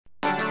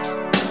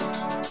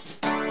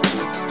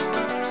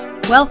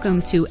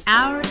Welcome to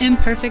Our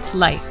Imperfect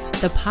Life,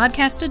 the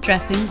podcast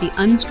addressing the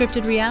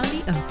unscripted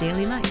reality of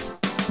daily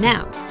life.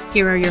 Now,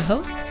 here are your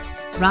hosts,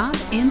 Rob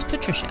and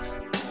Patricia.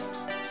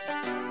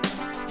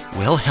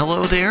 Well,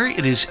 hello there.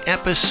 It is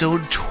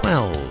episode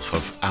 12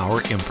 of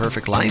Our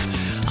Imperfect Life.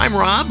 I'm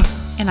Rob.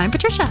 And I'm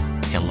Patricia.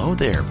 Hello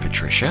there,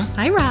 Patricia.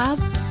 Hi, Rob.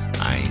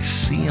 I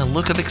see a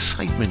look of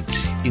excitement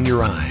in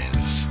your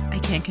eyes. I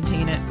can't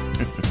contain it.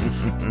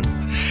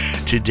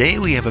 Today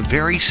we have a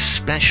very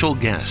special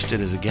guest. It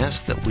is a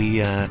guest that we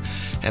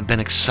have been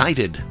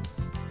excited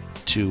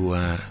to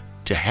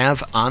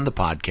have on the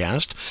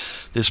podcast.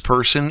 This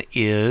person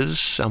is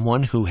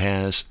someone who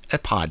has a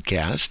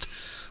podcast,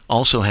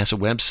 also has a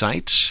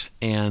website,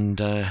 and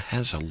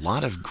has a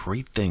lot of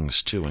great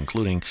things too,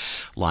 including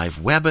live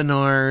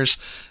webinars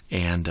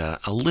and a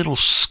little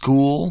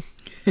school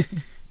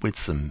with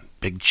some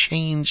big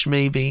change,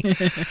 maybe.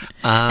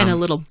 And a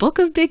little book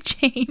of big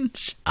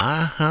change.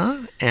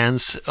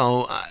 And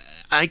so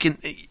I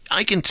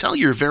can tell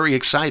you're very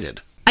excited.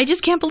 I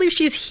just can't believe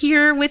she's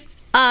here with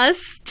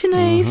us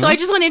tonight. So I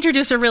just want to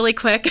introduce her really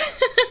quick.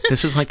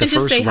 This is like the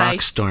first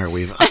rock star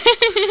we've...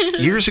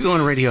 Years ago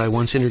on radio, I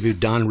once interviewed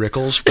Don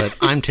Rickles, but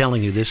I'm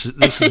telling you, this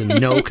is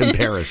no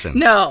comparison.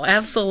 No,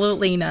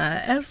 absolutely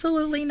not.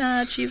 Absolutely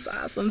not. She's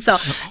awesome.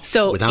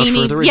 So without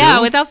Amy, further ado?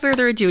 Yeah, without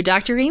further ado,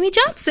 Dr. Amy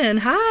Johnson.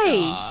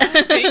 Hi.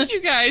 Thank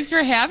you guys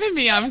for having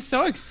me. I'm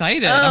so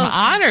excited. I'm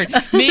honored.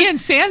 Me and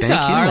Santa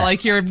are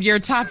like your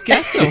top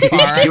guests so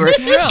far. You're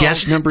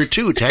guest number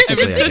 2,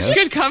 technically. I've been such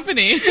good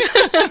company.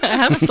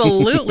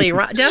 Absolutely.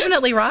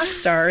 Definitely rock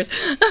stars.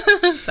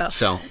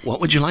 So,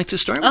 what would you like to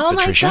start with,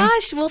 Patricia? Oh my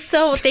gosh. Well,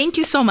 so thank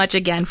you so much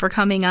again for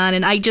coming on.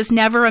 And I just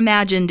never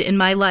imagined in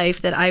my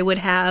life that I would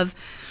have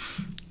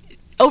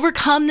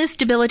overcome this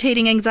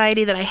debilitating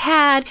anxiety that I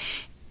had,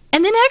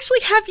 and then actually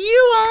have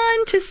you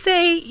on to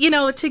say,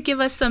 to give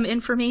us some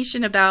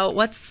information about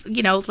what's,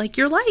 like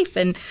your life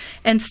and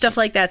stuff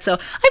like that. So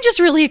I'm just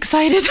really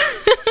excited.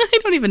 I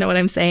don't even know what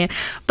I'm saying.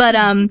 But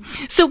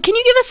so can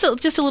you give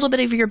us just a little bit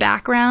of your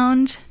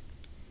background?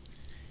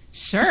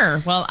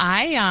 Sure. Well,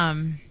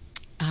 my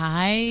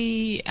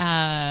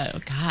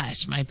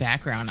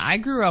background. I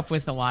grew up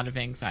with a lot of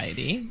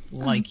anxiety,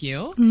 like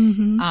you.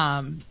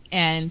 Mm-hmm.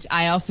 And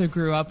I also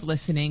grew up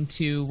listening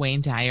to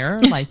Wayne Dyer,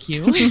 like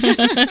you.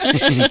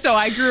 So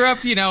I grew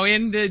up,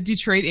 in the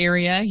Detroit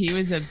area. He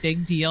was a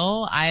big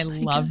deal. I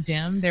loved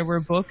him. There were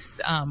books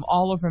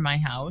all over my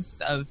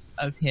house of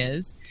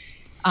his.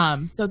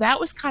 So that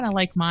was kind of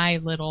like my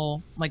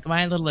little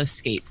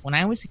escape. When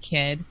I was a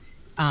kid,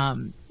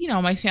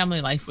 my family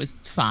life was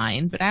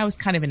fine, but I was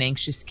kind of an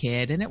anxious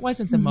kid, and it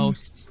wasn't the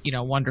most,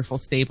 wonderful,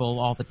 stable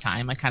all the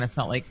time. I kind of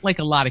felt like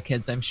a lot of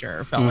kids, I'm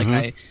sure, felt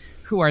like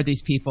who are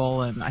these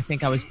people? And I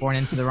think I was born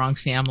into the wrong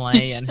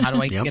family, and how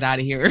do I get out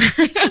of here?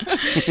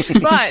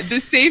 But the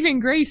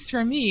saving grace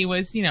for me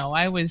was,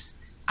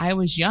 I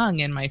was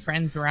young and my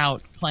friends were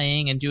out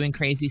playing and doing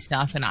crazy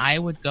stuff, and I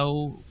would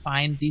go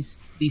find these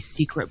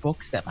secret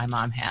books that my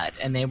mom had,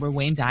 and they were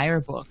Wayne Dyer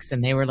books,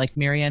 and they were like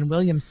Marianne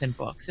Williamson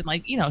books,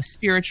 and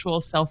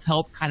spiritual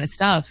self-help kind of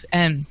stuff.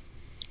 And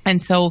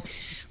so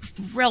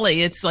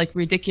really it's like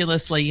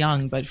ridiculously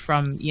young, but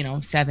from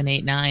 7,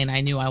 8, 9,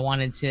 I knew I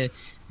wanted to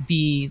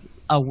be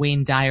a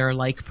Wayne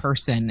Dyer-like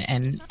person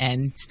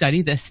and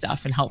study this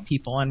stuff and help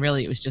people. And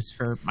really it was just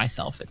for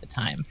myself at the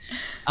time.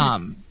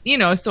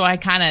 So I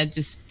kind of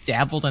just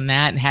dabbled in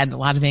that and had a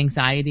lot of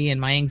anxiety,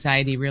 and my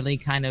anxiety really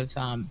kind of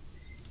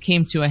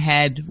came to a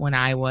head when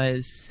I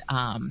was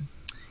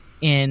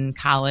in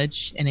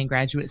college and in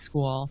graduate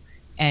school,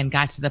 and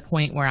got to the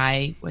point where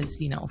I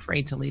was,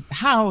 afraid to leave the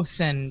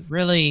house, and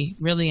really,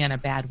 really in a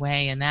bad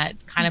way. And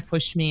that kind of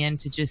pushed me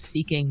into just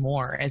seeking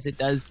more, as it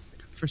does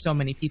for so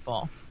many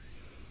people.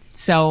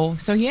 So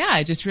yeah,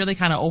 I just really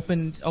kind of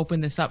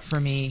opened this up for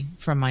me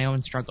from my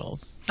own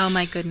struggles. Oh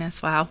my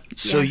goodness. Wow.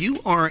 So you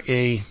are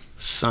a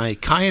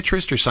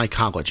psychiatrist or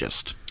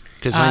psychologist?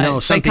 Because I know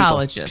some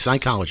psychologist. People,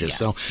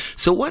 psychologist. Yes.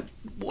 So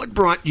what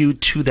brought you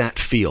to that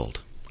field?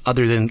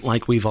 Other than,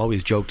 like we've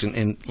always joked,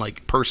 in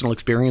like personal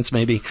experience,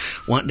 maybe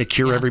wanting to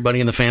cure everybody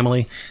in the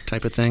family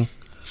type of thing.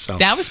 So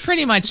that was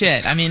pretty much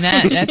it. I mean,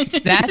 that's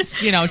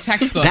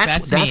textbook.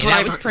 That's me.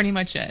 That was pretty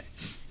much it.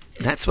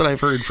 That's what I've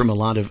heard from a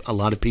lot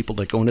of people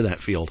that go into that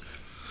field.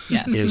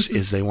 Yes.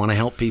 Is they want to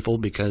help people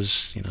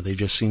because they've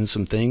just seen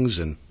some things,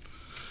 and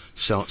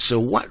so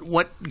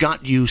what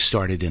got you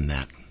started in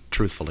that?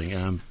 Truthfully,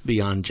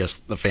 beyond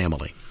just the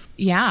family.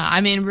 Yeah,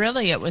 I mean,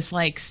 really, it was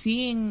like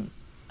seeing.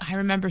 I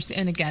remember,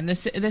 and again,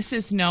 this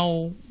is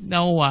no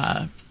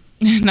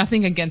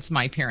nothing against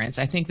my parents.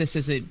 I think this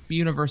is a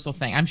universal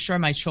thing. I'm sure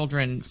my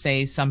children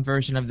say some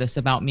version of this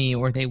about me,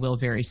 or they will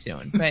very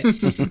soon. But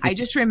I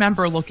just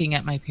remember looking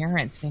at my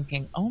parents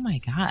thinking, oh my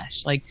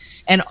gosh,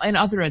 and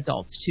other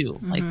adults too,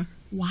 like,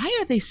 why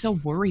are they so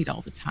worried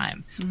all the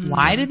time?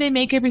 Why do they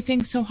make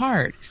everything so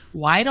hard?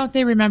 Why don't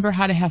they remember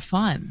how to have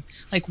fun?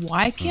 Like,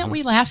 why can't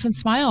we laugh and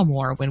smile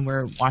more when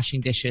we're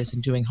washing dishes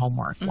and doing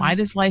homework? Why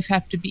does life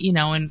have to be,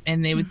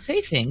 and they would say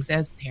things,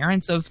 as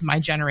parents of my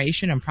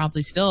generation and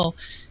probably still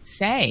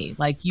say,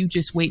 like, you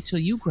just wait till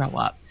you grow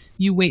up.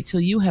 you wait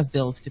till you have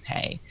bills to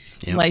pay.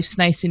 Yep. Life's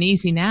nice and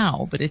easy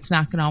now, but it's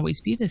not going to always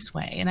be this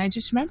way. And I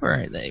just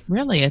remember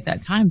really at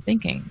that time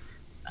thinking,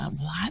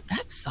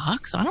 that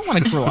sucks. I don't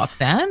want to grow up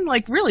then.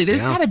 Like, really,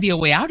 there's got to be a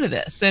way out of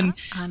this. And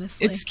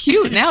honestly, it's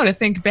cute now to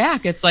think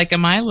back. It's like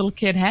in my little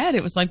kid head,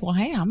 it was like, well,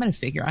 hey, I'm going to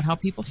figure out how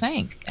people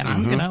think, and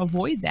I'm going to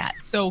avoid that.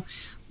 So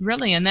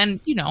really, and then,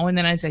 and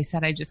then as I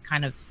said, I just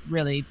kind of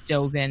really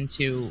dove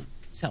into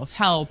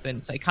self-help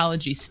and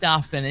psychology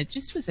stuff. And it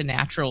just was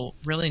a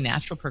really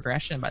natural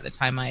progression by the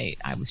time I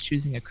was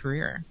choosing a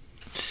career.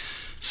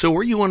 So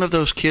were you one of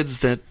those kids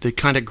that they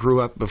kind of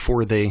grew up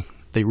before they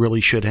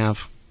really should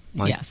have?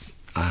 Yes.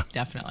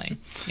 Definitely.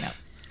 Yeah.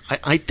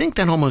 I think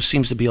that almost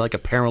seems to be like a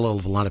parallel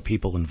of a lot of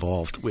people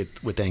involved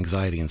with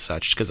anxiety and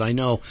such. Because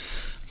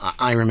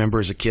I remember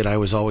as a kid, I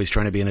was always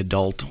trying to be an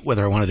adult,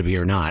 whether I wanted to be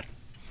or not.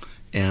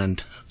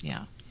 And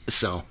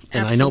so,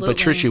 and absolutely. I know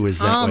Patricia was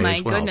that way as well. Oh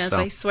my goodness! So.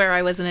 I swear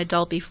I was an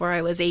adult before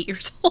I was 8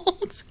 years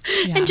old,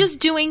 and just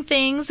doing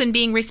things and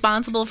being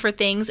responsible for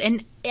things.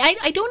 And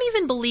I don't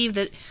even believe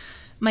that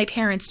my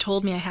parents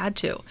told me I had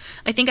to.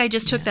 I think I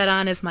just took that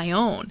on as my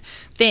own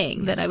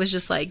thing, that I was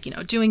just like,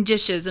 doing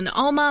dishes and,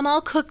 oh, Mom,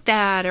 I'll cook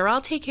that, or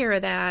I'll take care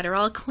of that, or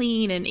I'll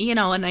clean. And, and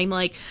I'm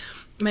like,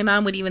 my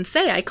mom would even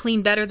say I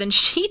clean better than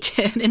she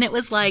did. And it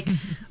was like,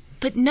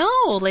 but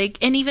no,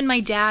 and even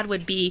my dad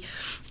would be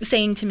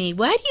saying to me,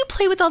 why do you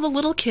play with all the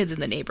little kids in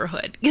the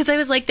neighborhood? Because I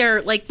was like,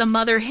 they're like the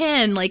mother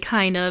hen,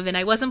 kind of, and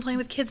I wasn't playing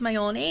with kids my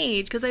own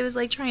age because I was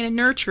like trying to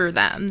nurture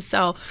them.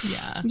 So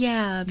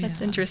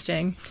that's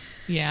interesting.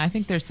 Yeah, I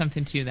think there's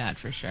something to that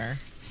for sure.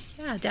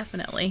 Yeah,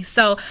 definitely.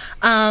 So,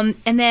 and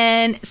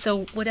then,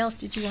 what else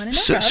did you want to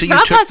know? So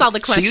Rob has all the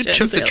questions. So you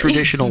took the really.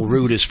 traditional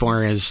route as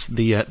far as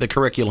the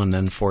curriculum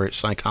then for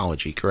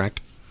psychology, correct?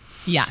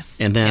 Yes.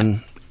 And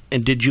then,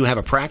 and did you have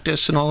a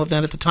practice and all of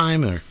that at the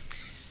time, or?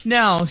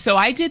 No, so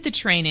I did the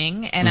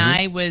training, and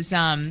I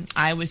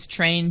was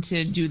trained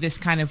to do this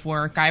kind of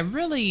work. I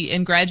really,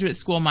 in graduate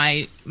school,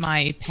 my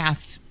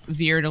path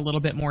veered a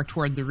little bit more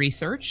toward the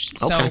research.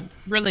 Okay. So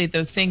really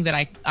the thing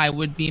that I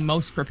would be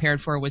most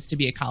prepared for was to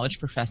be a college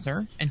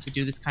professor and to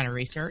do this kind of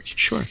research.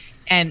 Sure.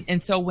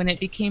 And so when it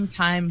became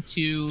time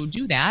to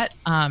do that,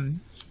 I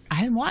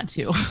didn't want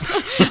to.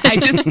 I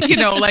just,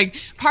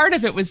 part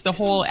of it was the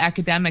whole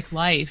academic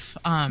life.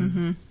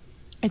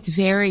 It's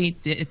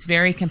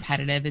very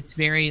competitive. It's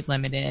very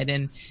limited.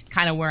 And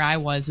kind of where I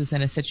was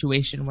in a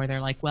situation where they're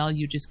like, well,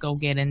 you just go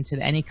get into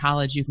any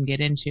college you can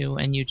get into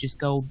and you just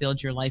go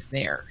build your life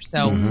there.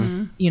 So,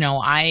 you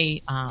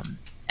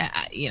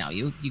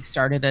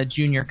started a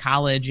junior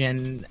college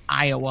in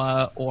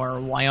Iowa or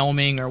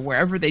Wyoming or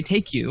wherever they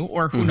take you,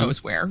 or who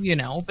knows where,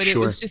 but it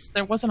was just,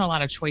 there wasn't a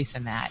lot of choice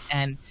in that.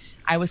 And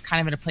I was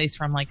kind of at a place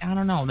where I'm like, I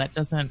don't know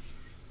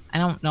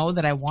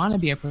that I want to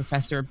be a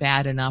professor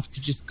bad enough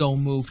to just go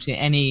move to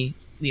any,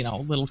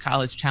 little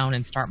college town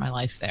and start my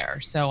life there.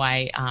 So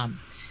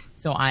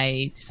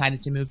I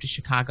decided to move to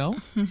Chicago,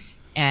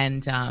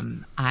 and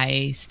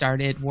I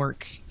started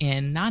work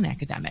in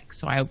non-academic.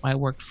 So I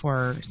worked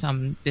for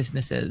some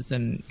businesses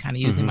and kind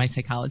of using my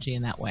psychology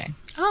in that way.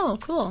 Oh,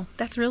 cool.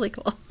 That's really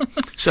cool.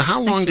 So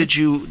how long did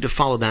you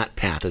follow that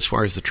path as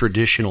far as the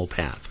traditional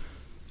path?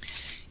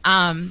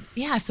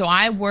 So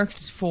I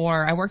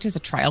worked as a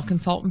trial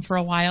consultant for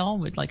a while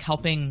with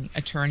helping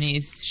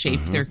attorneys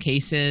shape their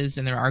cases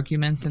and their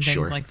arguments and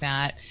things like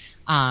that.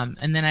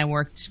 And then I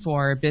worked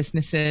for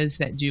businesses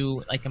that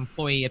do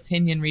employee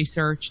opinion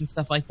research and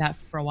stuff like that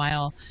for a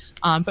while.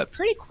 But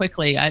pretty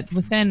quickly,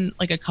 within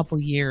a couple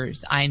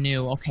years, I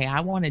knew, okay, I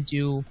want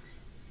to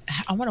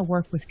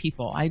work with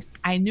people.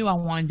 I knew I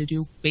wanted to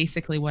do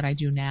basically what I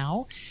do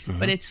now,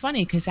 but it's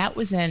funny because that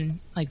was in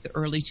the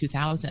early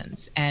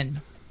 2000s,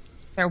 and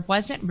there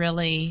wasn't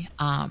really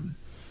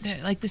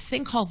this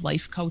thing called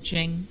life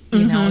coaching,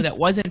 that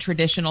wasn't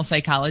traditional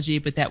psychology,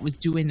 but that was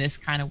doing this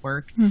kind of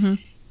work.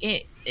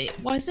 It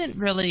wasn't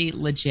really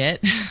legit.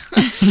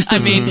 I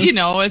mean,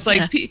 it's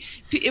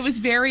it was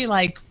very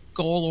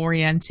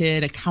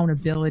goal-oriented,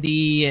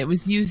 accountability. It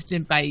was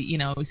used by,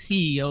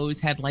 CEOs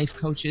had life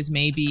coaches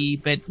maybe,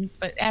 but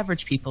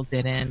average people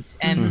didn't.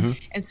 And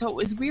and so it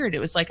was weird. It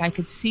was I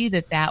could see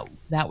that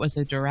was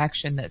a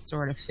direction that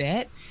sort of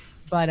fit,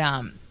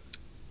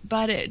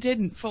 but it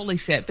didn't fully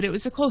fit, but it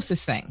was the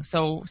closest thing.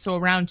 So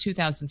around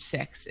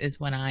 2006 is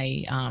when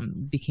I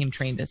became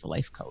trained as a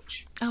life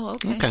coach. Oh,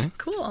 okay.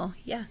 Cool.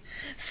 Yeah.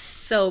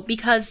 So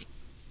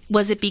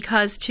was it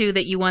because too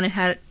that you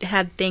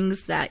had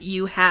things that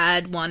you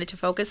had wanted to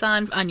focus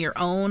on your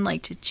own,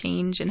 to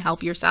change and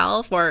help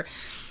yourself, or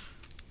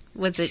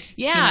was it?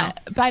 Yeah.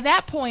 By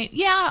that point,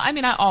 I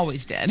mean, I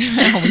always did.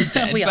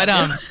 We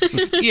all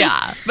do.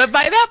 Yeah. But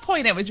by that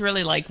point, it was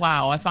really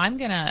wow, if I'm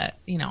going to,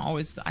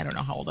 I don't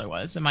know how old I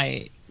was, in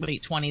my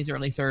late 20s,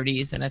 early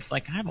 30s. And it's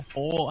I have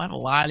a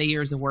lot of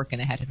years of working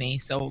ahead of me.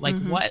 So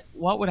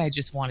what would I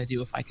just want to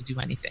do if I could do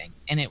anything?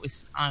 And it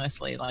was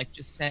honestly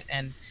just sit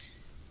and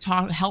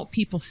help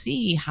people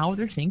see how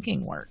their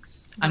thinking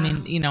works. Wow. I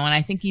mean, and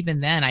I think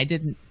even then I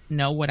didn't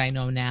know what I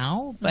know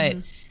now,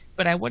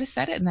 but I would have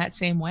said it in that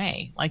same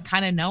way.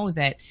 Kind of know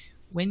that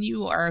when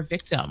you are a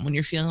victim, when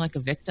you're feeling like a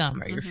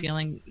victim or you're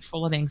feeling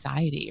full of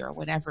anxiety or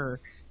whatever,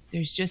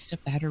 there's just a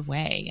better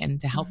way,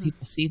 and to help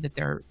people see that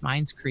their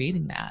mind's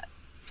creating that.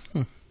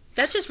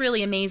 That's just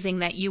really amazing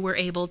that you were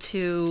able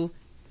to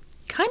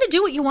kind of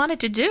do what you wanted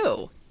to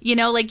do. You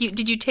know, like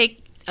did you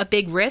take a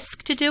big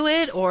risk to do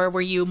it, or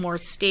were you more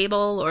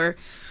stable, or?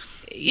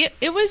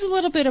 It was a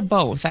little bit of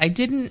both. I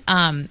didn't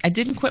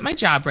quit my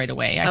job right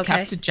away. I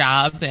kept a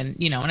job, and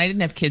and I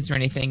didn't have kids or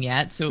anything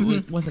yet, so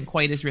it wasn't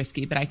quite as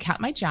risky, but I kept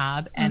my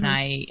job, and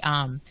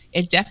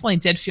it definitely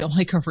did feel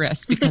like a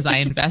risk because I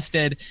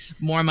invested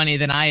more money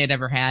than I had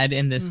ever had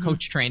in this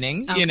coach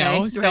training,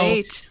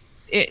 so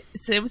it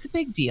was a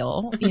big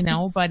deal,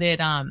 but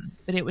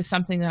it was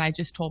something that I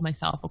just told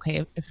myself,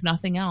 okay, if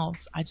nothing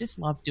else, I just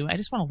love doing, I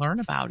just want to learn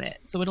about it.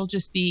 So it'll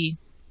just be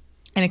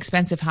an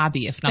expensive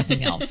hobby, if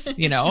nothing else,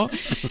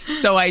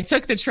 So I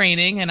took the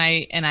training, and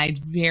I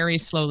very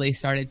slowly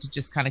started to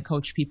just kind of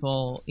coach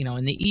people,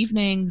 in the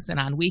evenings and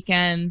on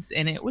weekends.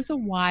 And it was a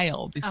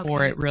while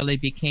before it really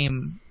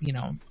became,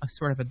 a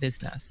sort of a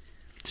business.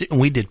 See,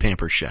 we did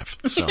Pamper Chef,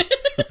 so.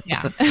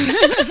 Yeah.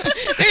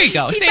 There you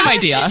go. Same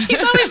idea.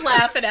 He's always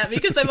laughing at me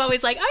because I'm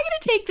always like, I'm going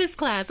to take this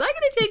class.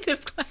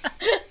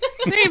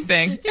 Same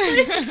thing.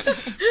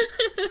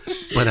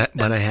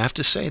 But I have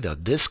to say, though,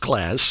 this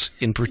class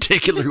in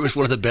particular was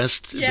one of the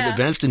best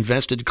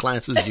invested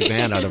classes you've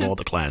had out of all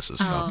the classes.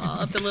 So.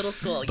 Oh, the little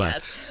school,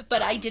 yes.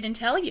 But I didn't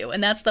tell you,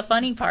 and that's the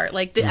funny part.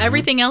 Like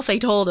everything else I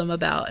told him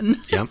about. And,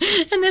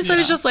 and this, I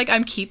was just like,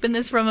 I'm keeping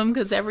this from him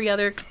because every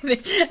other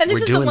thing. And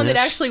this is the one that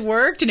actually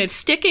worked, and it's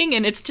sticking,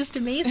 and it's just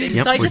amazing.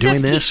 Yep, so I we're just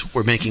doing this.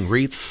 We're making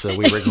wreaths. We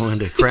were going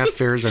to craft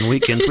fairs on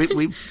weekends.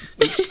 We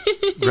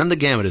run the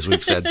gamut, as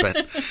we've said.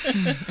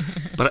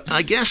 But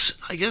I guess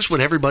what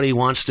everybody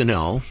wants to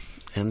know,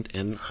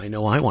 and I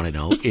know I want to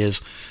know,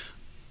 is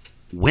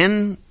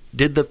when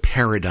did the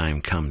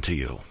paradigm come to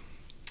you?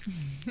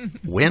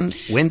 When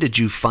did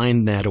you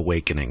find that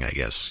awakening, I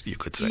guess you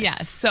could say?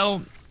 Yeah.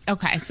 So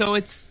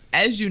it's,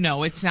 as you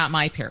know, it's not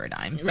my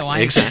paradigm. So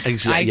I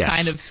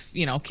kind of,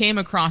 came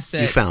across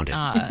it. You found it.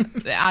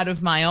 out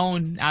of my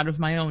own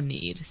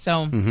need.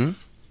 So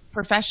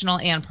professional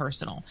and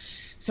personal.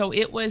 So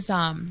it was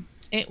around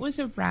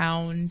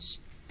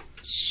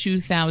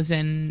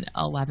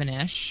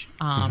 2011-ish,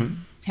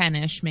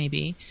 10-ish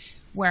maybe,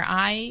 where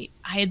I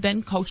had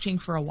been coaching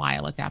for a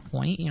while at that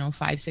point,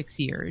 5-6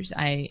 years.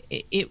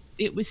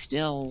 It was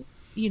still,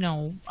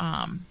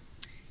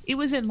 it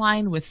was in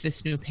line with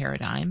this new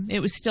paradigm. It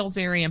was still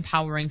very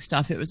empowering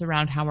stuff. It was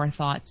around how our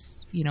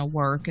thoughts,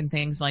 work and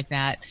things like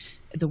that,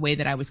 the way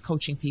that I was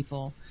coaching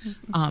people.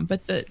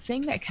 But the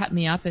thing that kept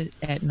me up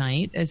at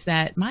night is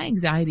that my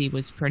anxiety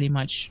was pretty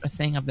much a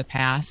thing of the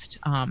past.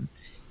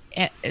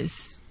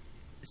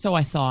 So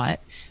I thought,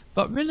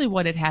 but really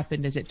what had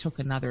happened is it took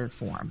another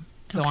form.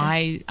 So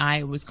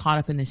I was caught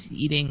up in this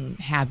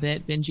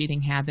binge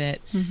eating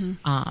habit,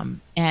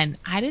 and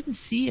I didn't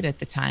see it at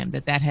the time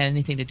that had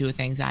anything to do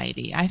with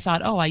anxiety. I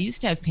thought, I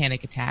used to have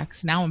panic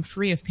attacks. Now I'm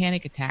free of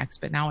panic attacks,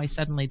 but now I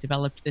suddenly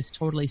developed this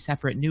totally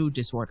separate new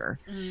disorder.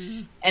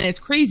 And it's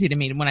crazy to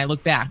me when I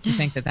look back to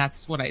think that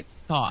that's what I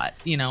thought,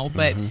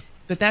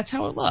 but that's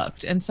how it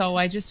looked. And so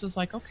I just was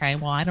like, okay,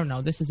 well, I don't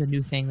know. This is a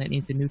new thing that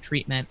needs a new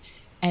treatment.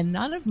 And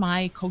none of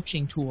my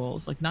coaching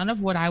tools, like none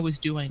of what I was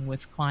doing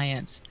with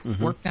clients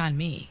worked on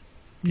me.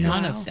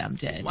 None of them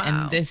did.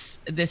 Wow. And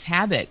this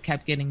habit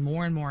kept getting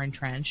more and more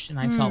entrenched, and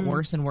I felt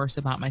worse and worse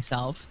about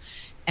myself.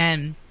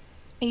 And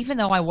even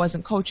though I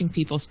wasn't coaching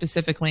people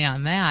specifically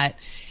on that,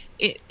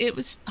 it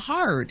was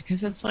hard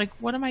because it's like,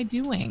 what am I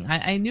doing?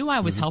 I knew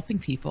I was helping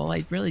people.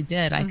 I really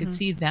did. I could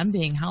see them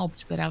being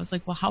helped, but I was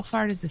like, well, how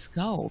far does this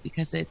go?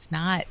 Because it's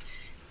not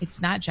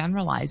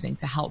generalizing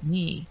to help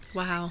me.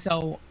 Wow.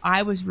 So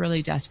I was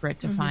really desperate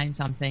to find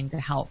something to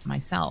help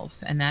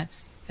myself. And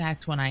that's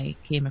when I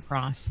came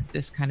across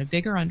this kind of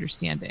bigger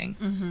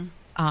understanding.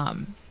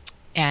 And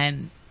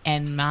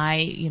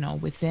my,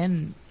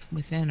 within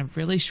a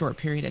really short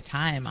period of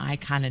time, I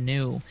kind of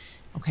knew,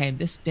 okay,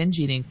 this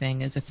binge eating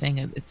thing is a thing.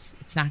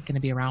 It's not going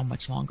to be around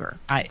much longer.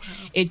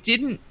 It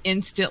didn't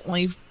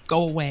instantly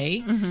go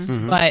away,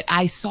 but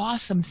I saw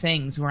some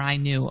things where I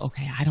knew,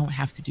 okay, I don't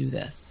have to do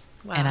this.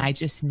 Wow. And I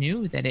just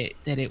knew that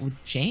it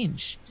would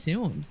change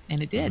soon,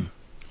 and it did.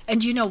 And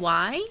do you know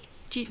why?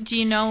 Do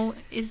you know,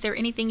 is there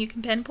anything you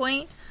can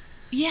pinpoint?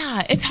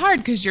 Yeah, it's hard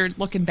because you're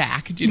looking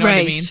back. Do you know what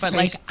I mean? But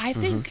like, I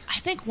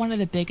think one of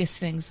the biggest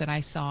things that I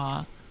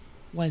saw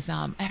was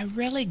I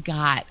really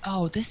got,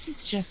 this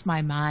is just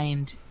my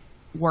mind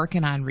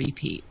working on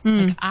repeat.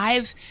 Like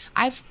I've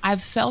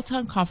felt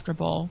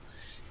uncomfortable,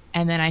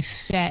 and then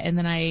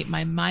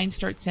my mind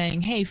starts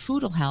saying, hey,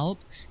 food will help.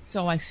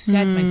 So I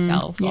fed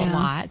myself a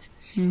lot,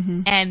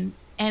 and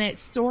it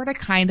sort of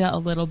kind of a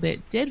little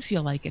bit did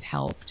feel like it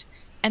helped.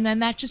 And then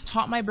that just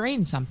taught my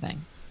brain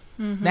something.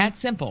 That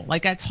simple.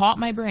 Like I taught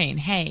my brain,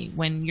 hey,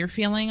 when you're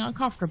feeling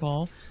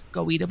uncomfortable,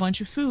 go eat a bunch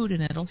of food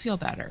and it'll feel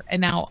better. And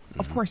now,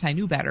 of course, I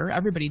knew better.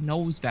 Everybody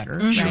knows better,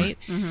 right?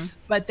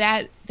 But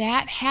that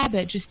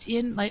habit, just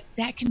in like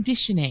that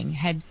conditioning,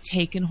 had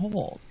taken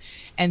hold.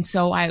 And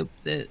so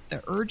the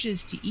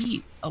urges to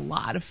eat a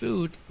lot of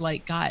food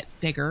like got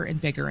bigger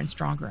and bigger and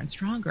stronger.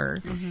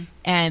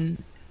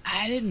 And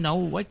I didn't know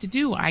what to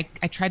do. I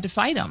tried to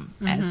fight them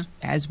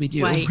as we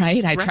do,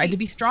 right? I tried to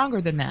be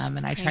stronger than them,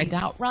 and I tried to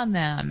outrun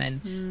them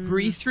and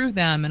breathe through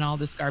them and all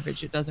this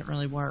garbage. It doesn't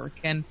really work.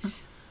 And,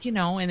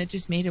 and it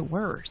just made it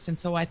worse. And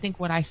so I think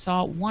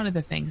one of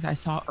the things I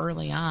saw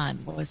early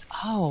on was,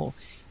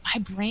 my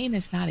brain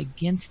is not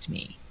against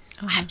me.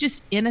 I've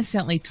just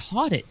innocently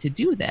taught it to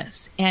do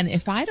this. And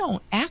if I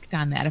don't act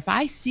on that, if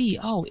I see,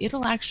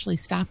 it'll actually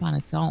stop on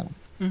its own.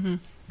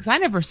 Because I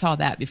never saw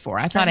that before.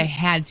 I thought I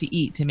had to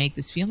eat to make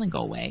this feeling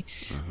go away.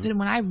 Then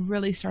when I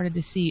really started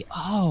to see,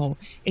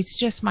 it's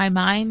just my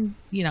mind,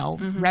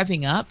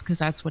 revving up, because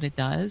that's what it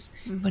does.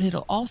 But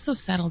it'll also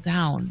settle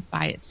down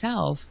by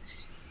itself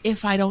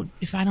if I don't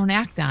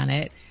act on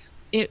it.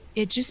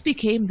 It just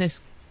became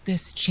this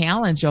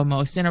challenge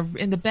almost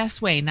in the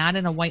best way, not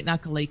in a white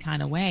knuckly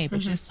kind of way, but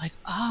just like,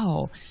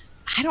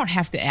 I don't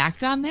have to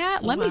act on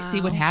that. Let me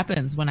see what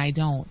happens when I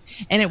don't.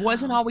 And it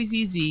wasn't always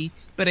easy,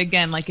 but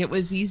again, like it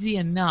was easy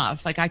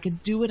enough. Like I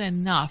could do it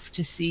enough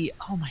to see,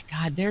 oh my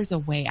God, there's a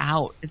way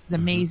out. This is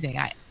amazing.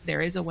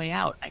 There is a way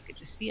out. I could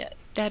just see it.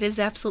 That is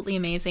absolutely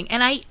amazing.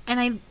 And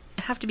I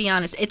have to be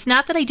honest, it's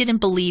not that I didn't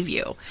believe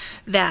you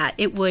that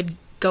it would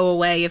go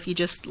away if you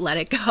just let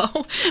it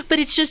go, but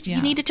it's just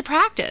you needed to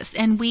practice.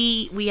 And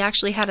we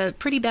actually had a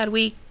pretty bad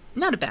week.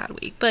 Not a bad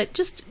week, but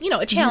just,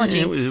 a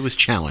challenging. It was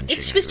challenging.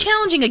 It was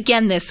challenging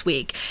again this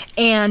week.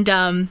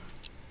 And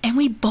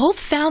we both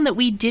found that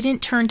we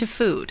didn't turn to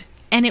food.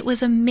 And it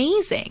was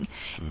amazing.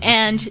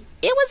 And it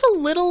was a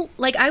little,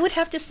 like I would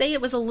have to say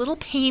it was a little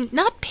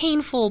not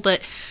painful,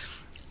 but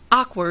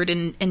awkward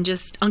and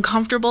just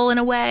uncomfortable in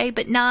a way,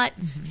 but not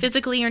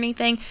physically or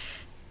anything.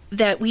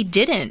 That we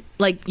didn't,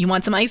 like, you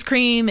want some ice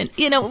cream? And,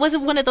 it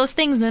wasn't one of those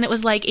things. And then it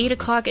was like 8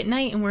 o'clock at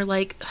night and we're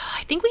like,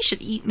 I think we should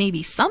eat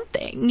maybe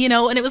something,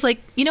 and it was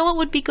like, what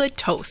would be good?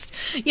 Toast,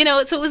 so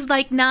it was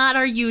like not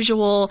our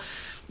usual,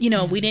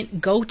 we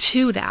didn't go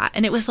to that.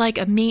 And it was like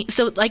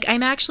so like,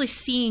 I'm actually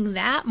seeing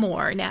that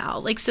more now.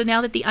 Like, so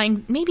now that the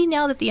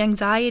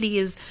anxiety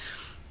is,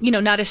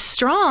 not as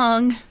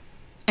strong,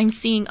 I'm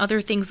seeing other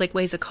things like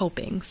ways of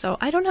coping. So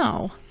I don't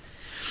know.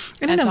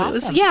 That's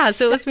awesome.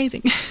 So it was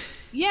amazing.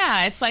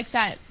 Yeah, it's like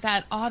that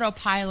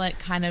autopilot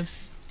kind of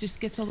just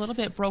gets a little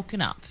bit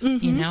broken up,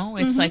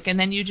 It's like, and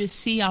then you just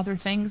see other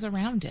things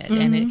around it.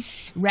 And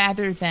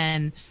rather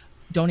than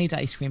don't eat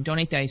ice cream, don't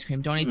eat the ice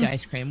cream, don't eat the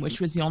ice cream,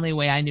 which was the only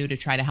way I knew to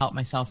try to help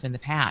myself in the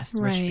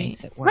past, which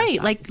makes it worse.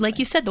 Right, like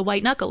you said, the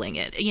white knuckling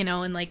it,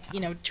 and like,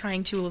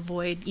 trying to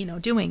avoid,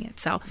 doing it.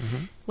 So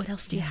what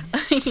else do you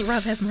have?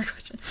 Rob has more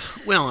questions.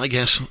 Well, I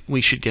guess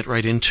we should get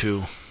right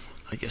into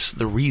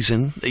the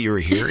reason that you're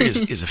here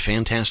is a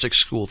fantastic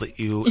school that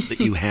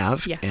you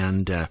have, yes.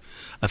 And a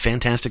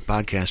fantastic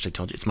podcast. I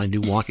told you, it's my new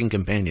walking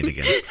companion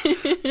again.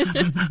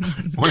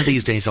 One of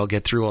these days I'll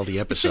get through all the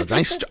episodes.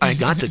 I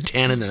got to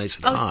 10 and then I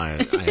said,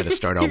 I had to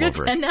start all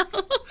over. 10 now?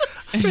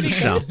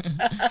 So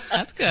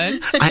that's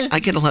good. I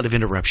get a lot of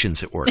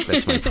interruptions at work.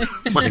 That's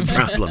my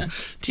problem.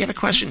 Do you have a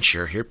question?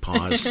 Sure. Here,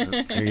 pause.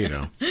 There you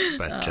go.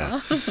 But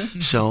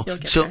so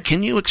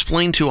can you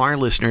explain to our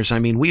listeners? I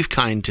mean, we've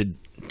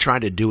try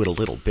to do it a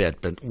little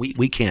bit, but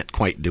we can't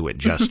quite do it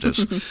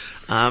justice.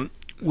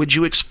 Would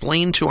you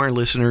explain to our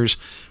listeners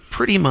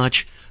pretty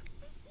much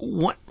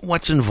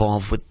what's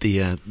involved with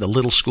the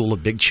Little School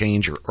of Big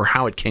Change, or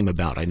how it came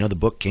about? I know the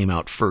book came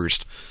out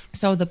first.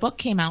 So the book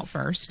came out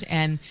first,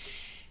 and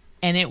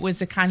it was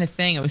the kind of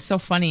thing. It was so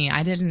funny.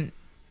 I didn't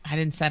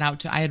set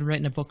out to. I had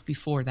written a book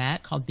before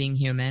that called Being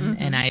Human,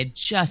 and I had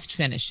just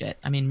finished it.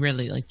 I mean,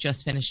 really, like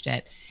just finished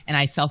it, and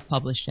I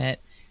self-published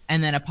it.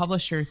 And then a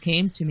publisher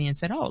came to me and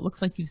said, it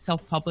looks like you've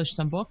self-published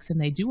some books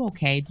and they do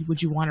okay. Would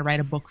you want to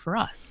write a book for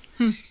us?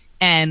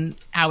 And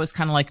I was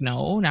kind of like,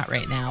 no, not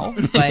right now.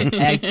 But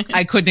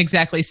I couldn't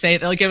exactly say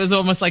it. Like, it was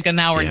almost like an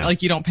hour,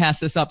 like, you don't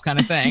pass this up kind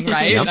of thing,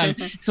 right?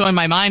 Yep. So in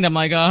my mind, I'm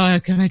like,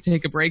 can I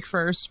take a break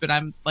first? But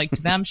I'm like,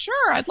 to them,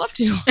 sure, I'd love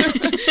to.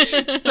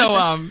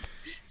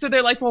 So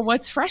they're like, well,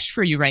 what's fresh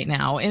for you right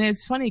now? And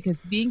it's funny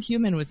because Being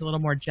Human was a little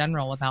more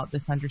general about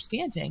this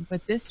understanding.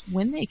 But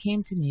when they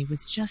came to me,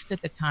 was just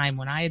at the time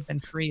when I had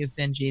been free of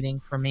binge eating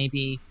for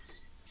maybe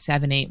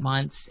 7-8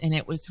 months. And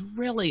it was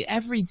really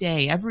every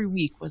day, every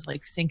week was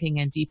like sinking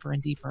in deeper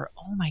and deeper.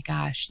 Oh my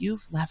gosh,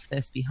 you've left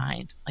this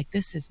behind. Like,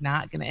 this is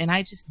not going to, and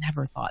I just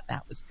never thought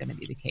that was going to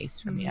be the case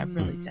for me. I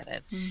really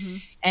didn't.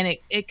 And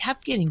it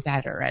kept getting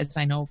better. As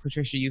I know,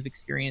 Patricia, you've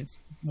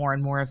experienced more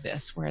and more of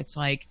this, where it's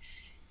like,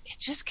 it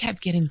just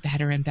kept getting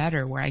better and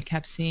better, where I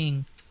kept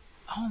seeing,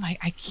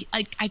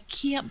 I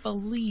can't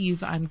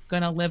believe I'm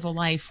going to live a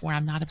life where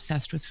I'm not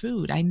obsessed with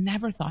food. I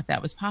never thought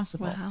that was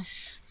possible. Wow.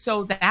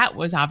 So that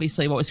was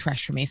obviously what was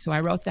fresh for me. So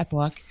I wrote that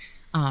book.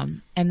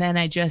 And then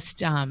I just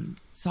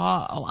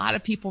saw a lot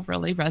of people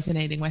really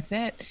resonating with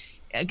it.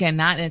 Again,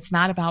 it's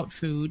not about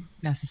food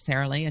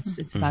necessarily.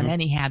 It's about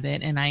any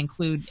habit. And I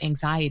include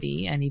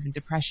anxiety and even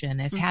depression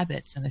as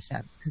habits in a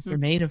sense, because they're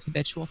made of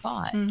habitual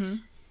thought.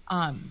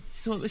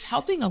 So it was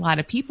helping a lot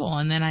of people.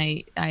 And then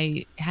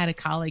I had a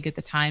colleague at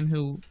the time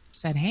who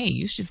said, hey,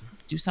 you should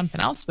do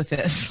something else with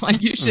this. Like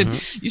you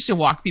should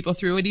walk people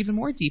through it even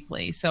more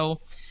deeply. So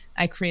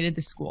I created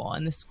the school,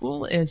 and the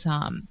school is,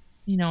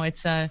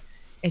 it's a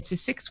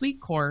 6-week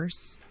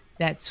course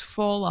that's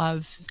full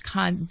of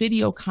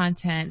video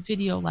content,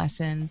 video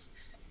lessons,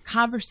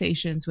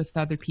 conversations with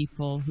other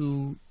people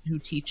who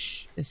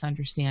teach this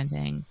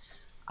understanding,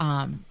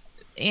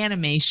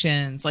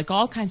 animations, like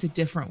all kinds of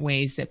different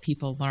ways that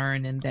people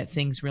learn and that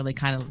things really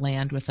kind of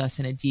land with us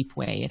in a deep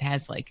way. It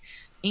has like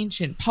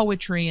ancient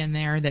poetry in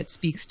there that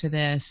speaks to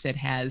this. It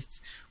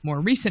has more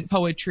recent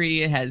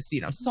poetry. It has,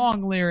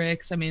 song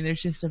lyrics. I mean,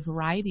 there's just a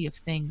variety of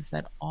things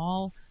that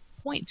all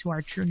point to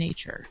our true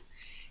nature.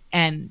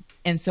 And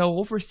so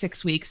over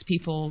 6 weeks,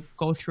 people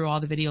go through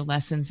all the video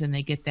lessons and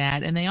they get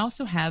that. And they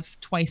also have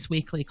twice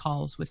weekly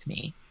calls with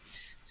me.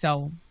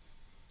 So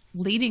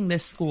leading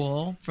this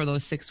school for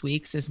those 6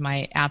 weeks is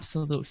my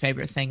absolute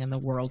favorite thing in the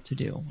world to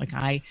do. Like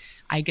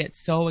I get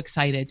so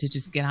excited to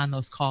just get on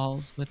those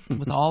calls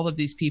with all of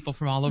these people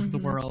from all over the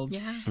world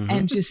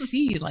and just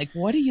see, like,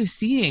 what are you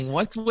seeing?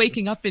 What's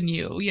waking up in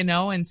you,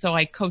 And so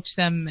I coach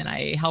them and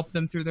I help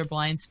them through their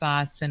blind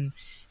spots, and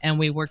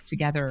we work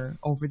together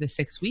over the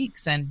 6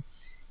 weeks. And,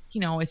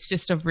 it's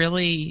just a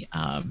really,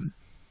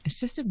 it's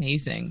just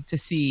amazing to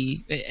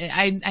see.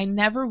 I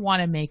never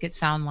want to make it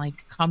sound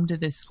like come to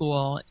this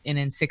school and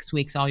in 6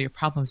 weeks, all your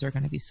problems are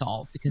going to be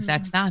solved, because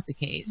that's not the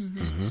case.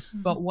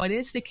 But what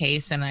is the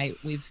case, and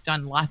we've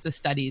done lots of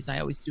studies. I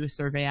always do a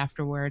survey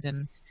afterward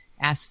and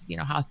ask,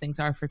 how things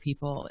are for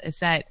people, is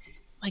that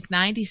like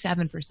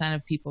 97%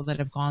 of people that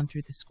have gone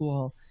through the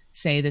school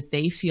say that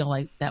they feel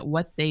like that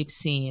what they've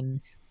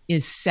seen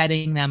is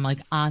setting them like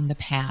on the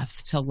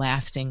path to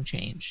lasting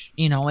change,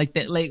 like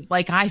that,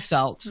 like I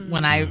felt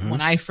when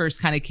I first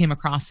kind of came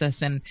across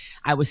this, and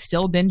I was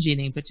still binge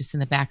eating, but just in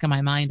the back of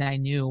my mind, I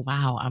knew,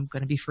 wow, I'm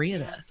going to be free of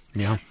this.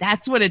 Yeah.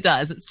 That's what it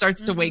does. It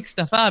starts to wake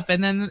stuff up.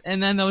 And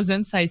then those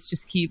insights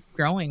just keep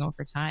growing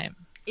over time.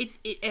 It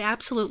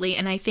absolutely.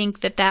 And I think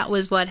that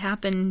was what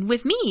happened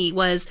with me,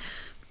 was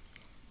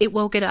it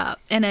woke it up,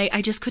 and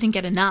I just couldn't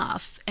get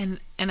enough. And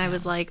I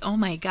was like, oh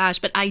my gosh,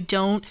 but I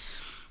don't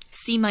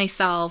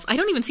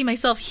even see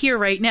myself here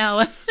right now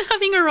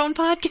having our own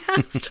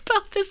podcast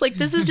about this. Like,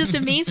 this is just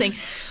amazing.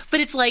 But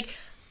it's like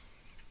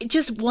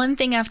just one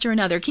thing after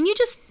another. Can you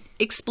just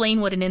explain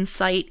what an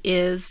insight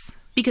is?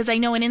 Because I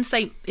know an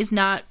insight is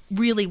not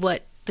really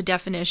what the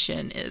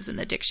definition is in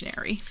the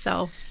dictionary.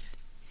 So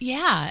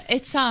yeah,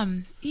 it's,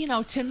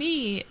 to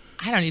me,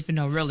 I don't even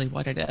know really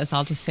what it is.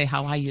 I'll just say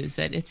how I use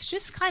it. It's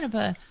just kind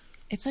of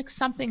it's like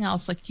something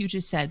else, like you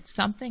just said,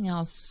 something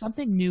else,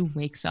 something new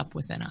wakes up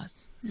within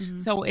us.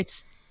 So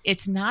it's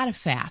not a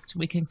fact.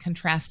 We can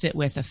contrast it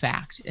with a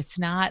fact. It's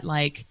not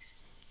like,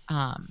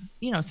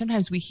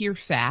 sometimes we hear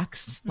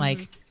facts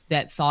like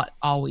that thought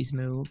always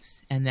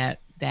moves, and that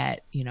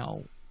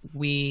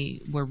we're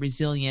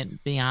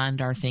resilient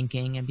beyond our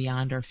thinking and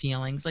beyond our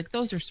feelings. Like,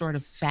 those are sort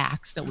of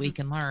facts that we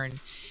can learn.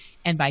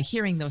 And by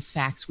hearing those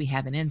facts, we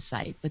have an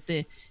insight. But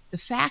the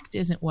fact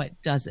isn't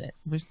what does it.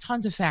 There's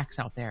tons of facts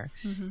out there.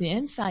 The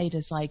insight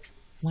is like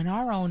when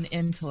our own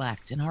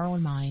intellect and our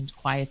own mind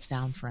quiets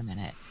down for a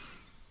minute,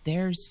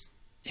 there's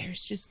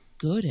just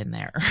good in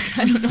there.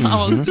 I don't know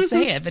how else to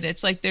say it, but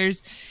it's like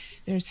there's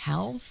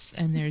health,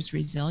 and there's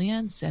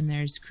resilience, and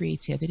there's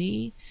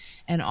creativity,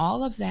 and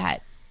all of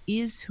that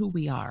is who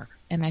we are.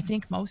 And I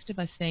think most of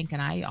us think,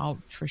 and I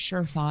for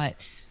sure thought,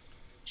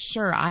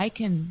 sure, I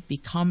can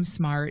become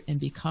smart and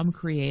become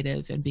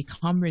creative and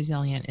become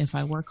resilient if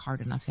I work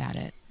hard enough at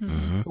it.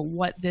 But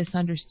what this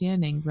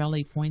understanding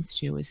really points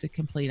to is the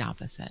complete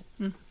opposite.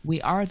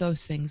 We are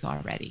those things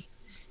already.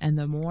 And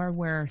the more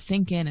we're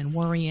thinking and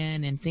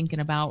worrying and thinking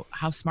about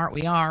how smart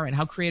we are and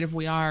how creative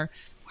we are,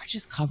 we're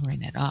just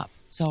covering it up.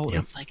 So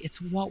it's like,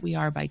 it's what we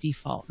are by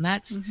default. And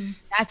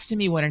that's to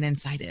me what an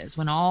insight is.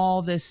 When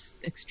all this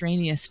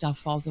extraneous stuff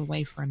falls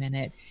away for a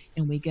minute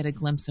and we get a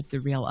glimpse of the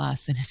real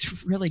us, and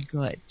it's really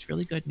good. It's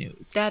really good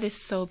news. That is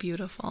so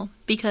beautiful,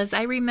 because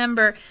I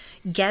remember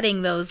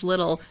getting those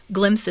little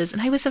glimpses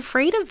and I was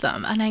afraid of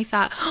them. And I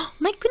thought, oh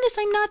my goodness,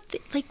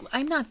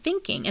 I'm not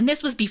thinking. And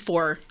this was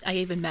before I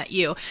even met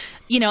you,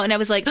 and I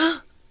was like,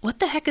 oh, what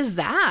the heck is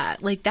that?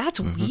 Like, that's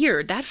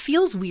weird. That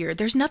feels weird.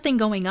 There's nothing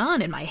going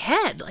on in my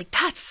head. Like,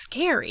 that's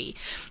scary,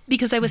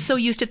 because I was so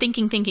used to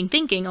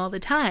thinking all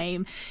the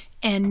time.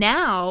 And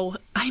now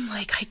I'm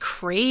like, I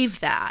crave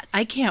that.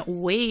 I can't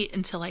wait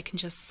until I can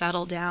just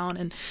settle down.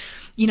 And,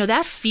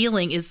 that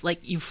feeling is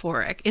like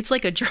euphoric. It's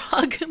like a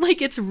drug.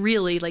 Like, it's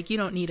really like you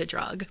don't need a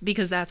drug,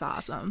 because that's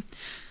awesome.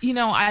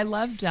 I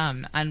loved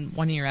on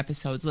one of your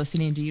episodes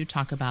listening to you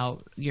talk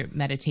about your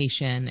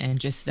meditation and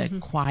just the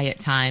quiet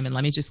time. And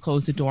let me just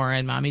close the door,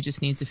 and mommy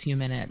just needs a few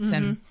minutes.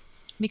 And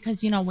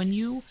because, when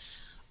you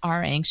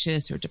are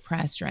anxious or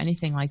depressed or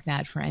anything like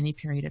that for any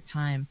period of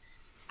time,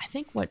 I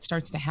think what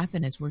starts to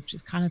happen is we're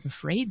just kind of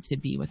afraid to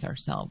be with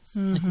ourselves.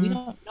 Like we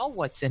don't know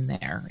what's in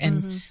there,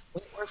 and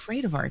we're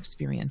afraid of our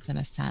experience in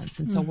a sense.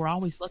 And so we're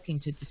always looking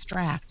to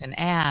distract and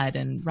add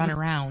and run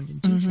around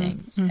and do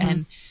things.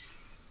 And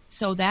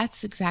so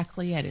that's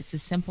exactly it. It's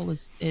as simple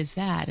as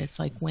that. It's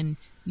like when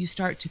you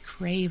start to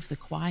crave the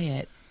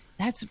quiet,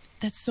 that's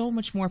so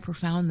much more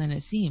profound than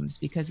it seems,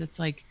 because it's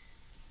like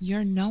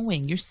you're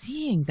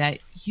seeing that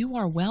you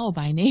are well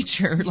by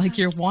nature. Yes. Like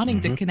you're wanting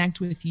to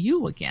connect with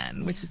you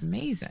again, which is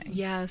amazing.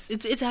 Yes,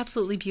 it's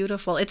absolutely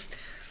beautiful. It's,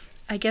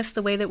 I guess,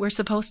 the way that we're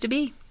supposed to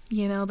be,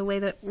 the way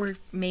that we're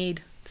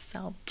made.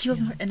 So, do you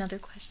have another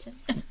question?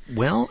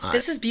 Well,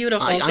 this is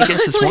beautiful. I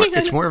guess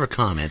it's more of a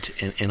comment,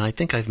 and I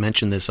think I've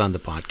mentioned this on the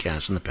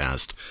podcast in the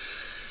past.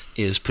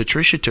 Is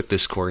Patricia took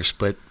this course,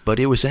 but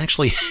it was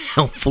actually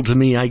helpful to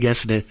me, I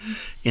guess, in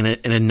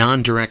a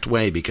non-direct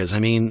way, because I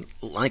mean,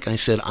 like I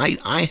said,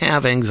 I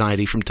have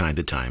anxiety from time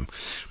to time,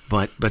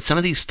 but some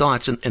of these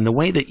thoughts and the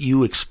way that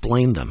you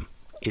explain them,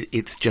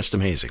 it's just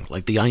amazing,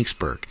 like the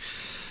iceberg.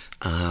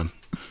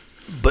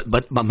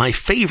 But my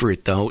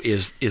favorite though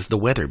is the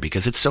weather,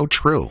 because it's so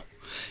true.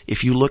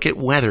 If you look at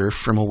weather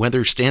from a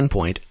weather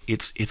standpoint,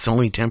 it's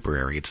only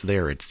temporary. It's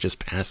there. It's just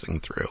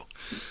passing through.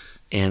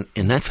 And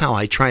that's how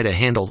I try to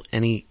handle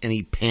any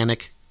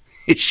panic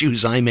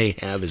issues I may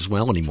have as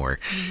well anymore.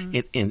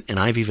 And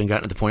I've even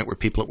gotten to the point where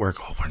people at work,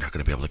 we're not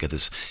going to be able to get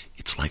this.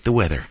 It's like the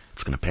weather.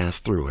 It's going to pass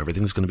through.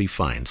 Everything's going to be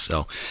fine.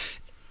 So,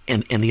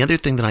 and the other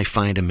thing that I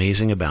find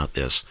amazing about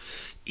this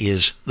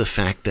is the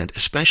fact that,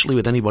 especially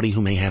with anybody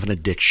who may have an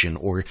addiction,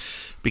 or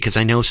because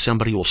I know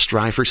somebody will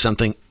strive for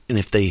something, and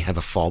if they have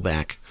a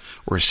fallback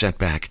or a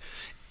setback,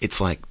 it's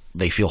like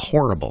they feel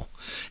horrible.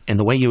 And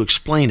the way you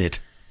explain it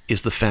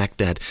is the fact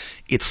that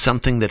it's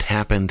something that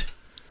happened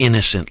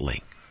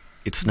innocently.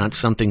 It's not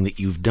something that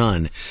you've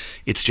done.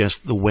 It's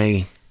just the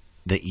way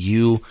that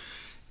you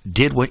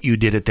did what you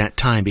did at that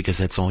time, because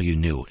that's all you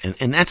knew.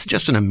 And that's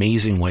just an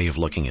amazing way of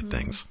looking at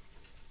things.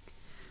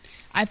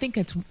 I think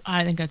it's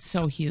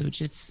so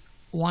huge. It's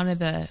one of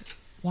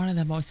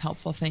the most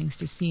helpful things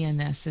to see in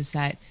this is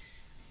that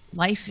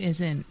life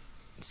isn't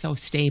so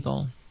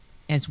stable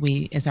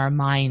as our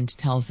mind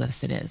tells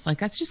us it is. Like,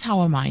 that's just how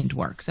a mind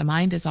works. A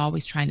mind is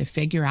always trying to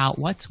figure out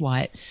what's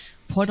what,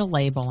 put a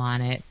label on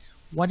it.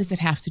 What does it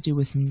have to do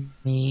with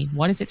me?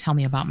 What does it tell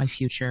me about my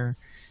future?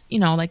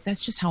 Like,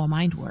 that's just how a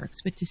mind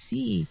works. But to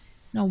see,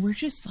 no, we're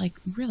just like,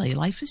 really,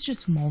 life is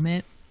just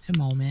moment to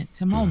moment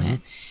to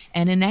moment.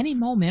 And in any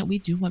moment, we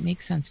do what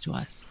makes sense to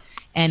us.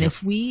 And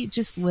if we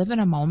just live in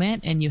a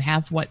moment and you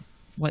have what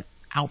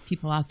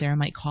people out there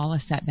might call a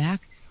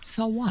setback,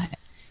 so what?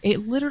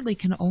 It literally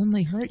can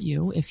only hurt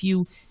you if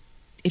you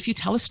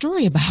tell a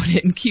story about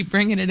it and keep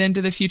bringing it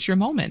into the future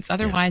moments.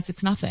 Otherwise,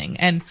 it's nothing.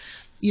 And,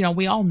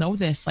 we all know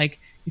this. Like,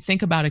 you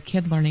think about a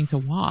kid learning to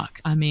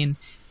walk. I mean,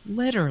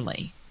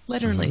 literally,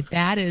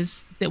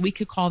 that we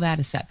could call that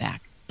a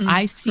setback.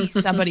 I see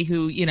somebody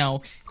who,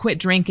 quit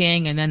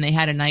drinking and then they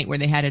had a night where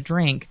they had a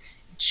drink,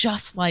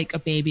 just like a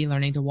baby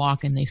learning to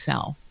walk and they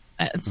fell.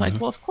 It's like,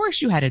 well, of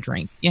course you had a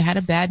drink. You had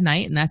a bad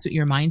night, and that's what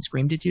your mind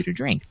screamed at you to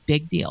drink.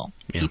 Big deal.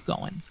 Yeah. Keep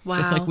going. Wow.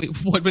 Just like we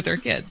would with our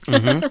kids.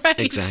 Right.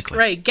 Exactly.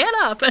 Right. Get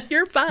up.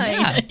 You're fine.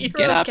 Yeah,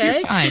 get up.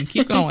 You're fine.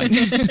 Keep going.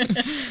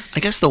 I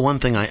guess the one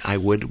thing I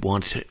would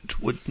want to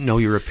know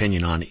your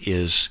opinion on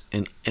is,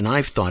 and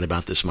I've thought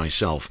about this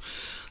myself,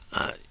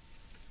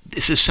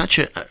 this is such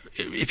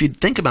if you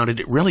think about it,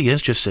 it really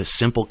is just a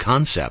simple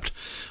concept.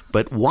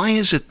 But why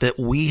is it that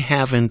we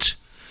haven't,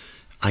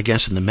 I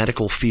guess, in the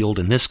medical field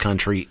in this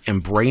country,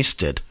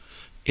 embraced it?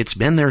 It's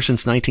been there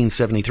since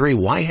 1973.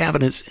 Why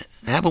haven't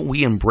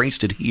we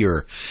embraced it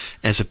here,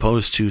 as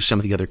opposed to some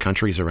of the other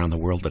countries around the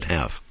world that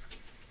have?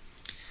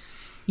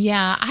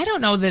 Yeah, I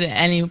don't know that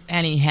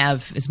any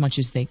have as much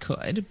as they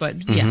could,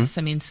 but yes,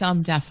 I mean,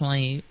 some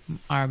definitely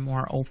are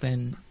more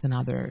open than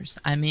others.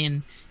 I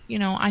mean,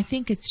 I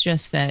think it's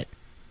just that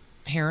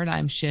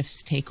paradigm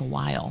shifts take a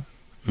while.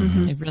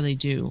 They really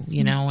do,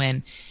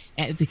 and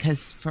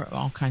because for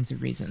all kinds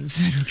of reasons,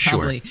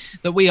 probably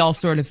that we all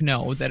sort of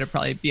know that are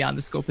probably beyond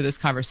the scope of this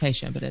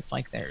conversation. But it's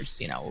like there's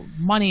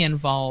money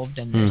involved,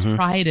 and there's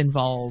pride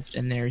involved,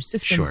 and there's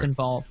systems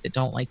involved that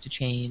don't like to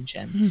change,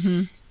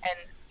 and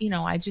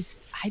I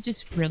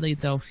just really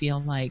though feel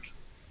like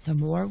the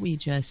more we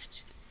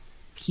just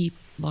keep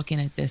looking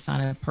at this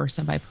on a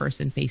person by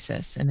person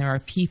basis, and there are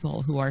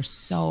people who are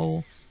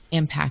so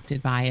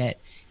impacted by it.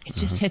 It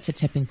just hits a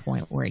tipping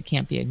point where it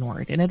can't be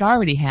ignored. And it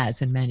already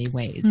has in many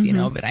ways,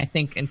 but I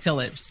think until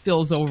it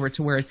spills over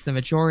to where it's the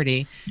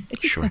majority,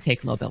 it's just going to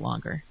take a little bit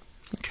longer.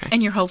 Okay.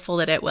 And you're hopeful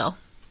that it will.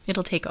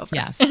 It'll take over.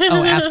 Yes.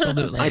 Oh,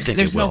 absolutely. I think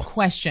there's it will. No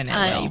question it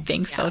will. I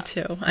think so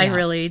too. Yeah. I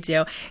really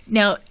do.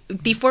 Now,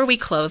 before we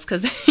close,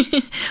 because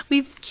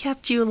we've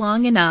kept you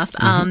long enough,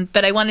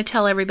 but I want to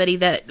tell everybody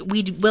that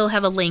we will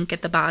have a link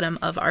at the bottom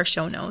of our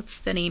show notes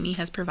that Amy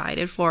has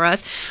provided for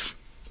us,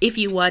 if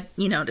you want,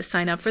 to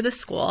sign up for the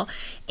school.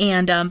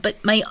 And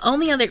but my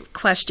only other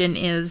question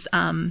is,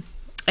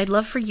 I I'd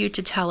love for you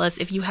to tell us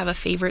if you have a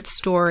favorite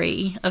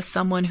story of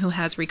someone who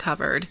has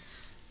recovered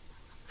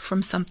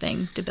from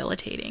something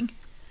debilitating.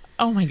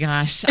 Oh my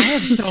gosh, I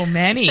have so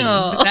many.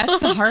 Oh. That's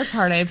the hard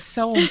part. I have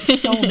so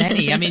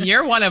many. I mean,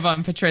 you're one of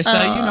them, Patricia.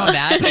 You know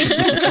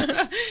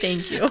that.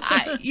 Thank you.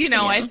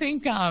 I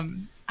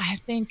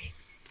think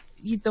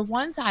the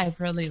ones I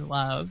really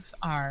love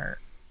are,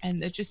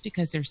 and it's just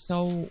because they're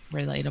so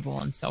relatable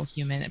and so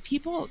human.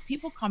 People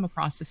come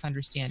across this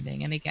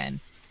understanding, and again,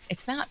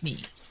 it's not me,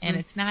 and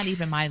it's not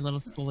even my little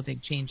School of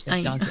Big Change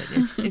that does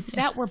it. It's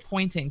that we're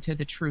pointing to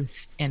the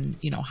truth in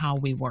how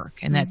we work,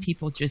 and that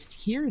people just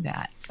hear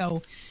that.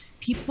 So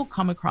people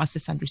come across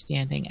this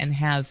understanding and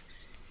have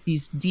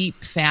these deep,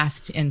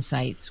 fast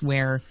insights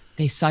where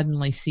they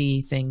suddenly see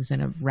things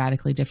in a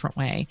radically different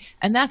way.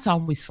 And that's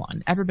always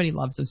fun. Everybody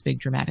loves those big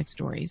dramatic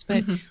stories.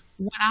 But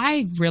what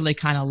I really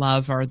kind of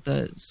love are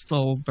the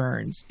slow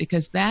burns,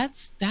 because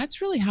that's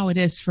really how it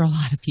is for a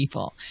lot of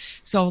people.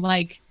 So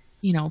like,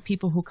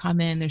 people who come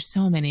in, there's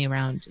so many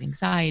around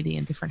anxiety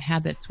and different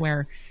habits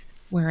where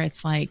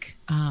it's like,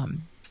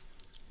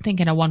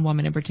 thinking of one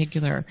woman in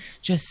particular,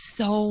 just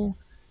so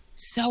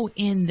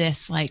in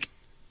this, like,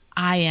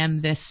 I am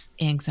this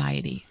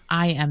anxiety.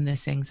 I am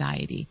this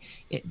anxiety.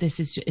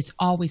 It's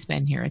always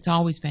been here. It's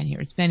always been here.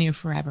 It's been here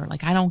forever.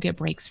 Like, I don't get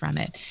breaks from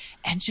it.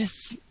 And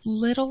just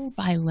little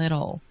by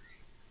little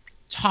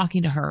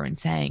talking to her and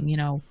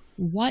saying,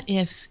 what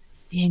if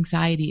the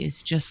anxiety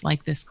is just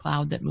like this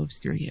cloud that moves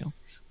through you?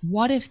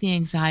 What if the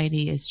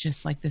anxiety is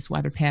just like this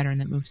weather pattern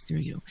that moves through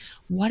you?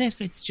 What if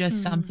it's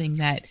just something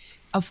that,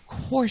 of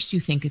course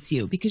you think it's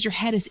you, because your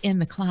head is in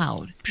the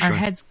cloud. Sure. Our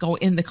heads go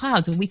in the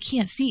clouds and we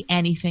can't see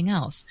anything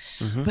else.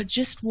 But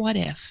just what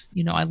if,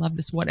 I love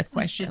this what if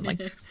question.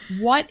 Like,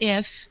 what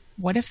if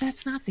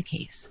that's not the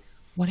case?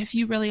 What if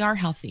you really are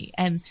healthy?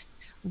 And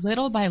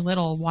little by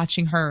little,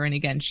 watching her, and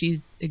again,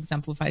 she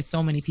exemplifies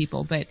so many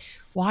people, but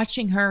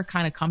watching her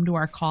kind of come to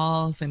our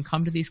calls and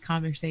come to these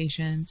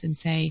conversations and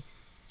say,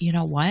 you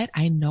know what?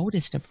 I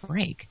noticed a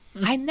break.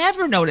 I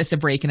never noticed a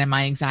break in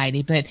my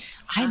anxiety, but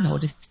I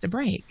noticed a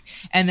break.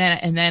 And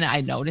then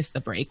I noticed the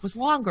break was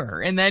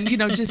longer. And then,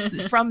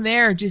 just from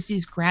there, just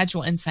these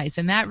gradual insights.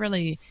 And that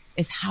really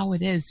is how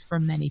it is for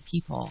many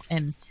people.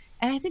 And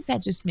I think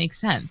that just makes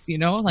sense,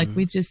 like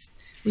we just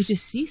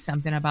see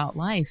something about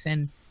life,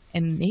 and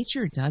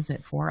nature does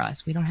it for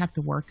us. We don't have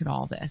to work at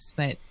all this,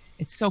 but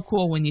it's so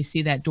cool when you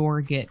see that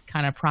door get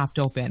kind of propped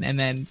open and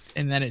then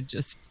it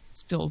just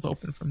spills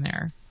open from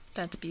there.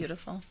 That's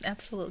beautiful.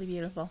 Absolutely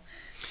beautiful.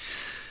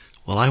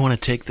 Well, I want to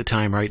take the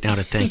time right now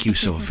to thank you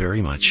so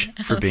very much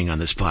for being on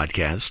this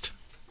podcast.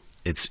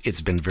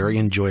 It's been very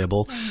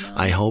enjoyable.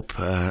 I hope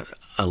a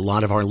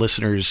lot of our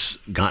listeners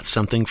got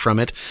something from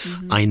it.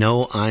 I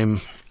know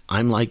I'm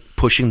like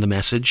pushing the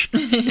message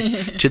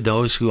to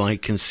those who I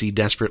can see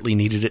desperately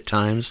needed at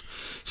times.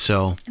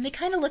 So, and they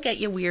kind of look at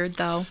you weird,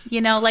 though.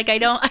 Like I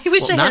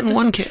wish I had.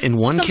 Not in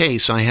one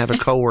case, I have a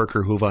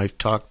coworker who I've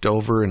talked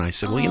over, and I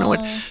said, "Well, you know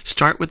what?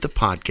 Start with the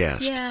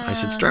podcast." Yeah. I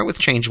said, "Start with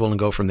Changeable and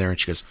go from there." And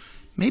she goes,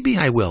 "Maybe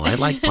I will. I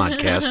like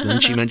podcasts." And then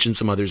she mentioned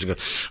some others and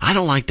goes, "I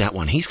don't like that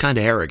one. He's kind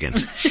of arrogant."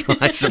 So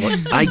I said, "Well,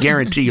 I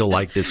guarantee you'll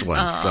like this one."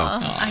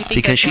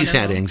 Because she's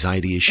had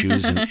anxiety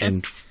issues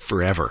and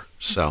forever.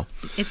 So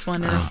it's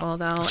wonderful,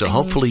 though. So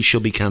hopefully she'll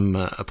become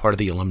a part of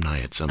the alumni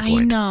at some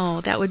point. I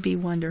know. That would be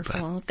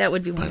wonderful. That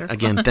would be wonderful.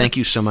 Again, thank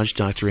you so much,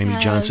 Dr. Amy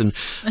Johnson,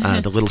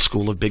 the Little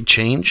School of Big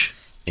Change.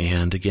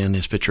 And again,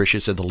 as Patricia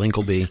said, the link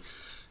will be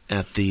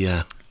at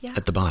the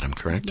bottom,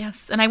 correct?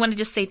 Yes. And I want to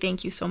just say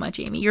thank you so much,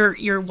 Amy.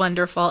 You're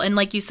wonderful. And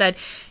like you said,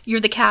 you're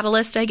the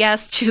catalyst, I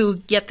guess, to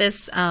get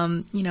this,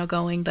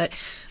 going. But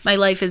my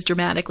life has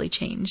dramatically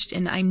changed,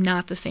 and I'm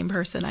not the same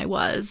person I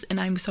was. And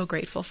I'm so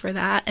grateful for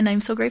that. And I'm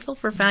so grateful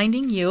for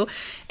finding you.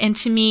 And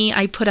to me,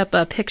 I put up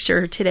a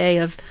picture today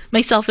of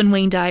myself and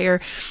Wayne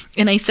Dyer.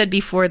 And I said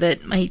before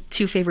that my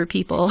two favorite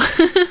people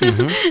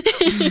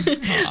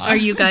are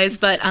you guys.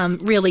 But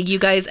really, you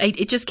guys,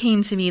 it just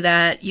came to me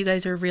that you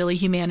guys are really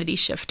humanity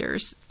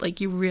shifters.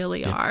 Like, you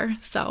really are.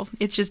 So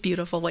it's just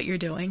beautiful what you're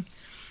doing.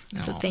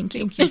 So thank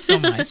you. Thank you so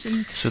much.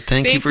 So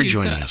thank you for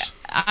joining us.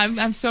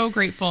 I'm so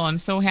grateful. I'm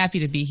so happy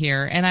to be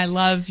here. And I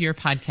love your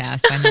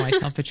podcast. I know I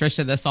tell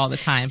Patricia this all the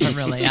time, but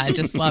really, I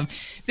just love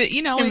that,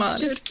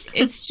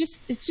 it's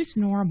just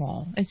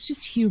normal. It's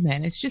just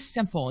human. It's just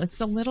simple. It's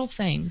the little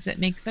things that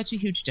make such a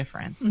huge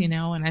difference, and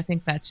I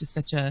think that's just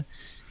such a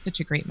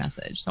great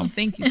message. So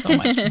thank you so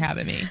much for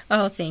having me.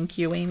 Oh, thank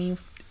you, Amy.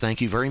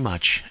 Thank you very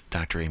much,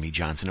 Dr. Amy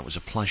Johnson. It was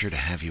a pleasure to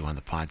have you on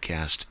the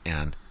podcast.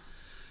 And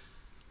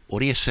what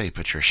do you say,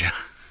 Patricia?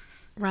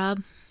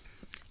 Rob,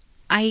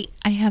 I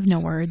have no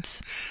words.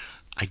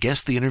 I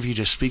guess the interview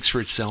just speaks for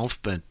itself,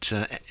 but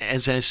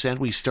as I said,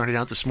 we started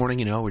out this morning,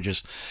 we're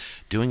just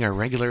doing our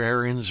regular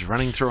errands,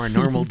 running through our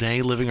normal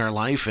day, living our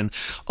life. And,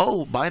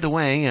 oh, by the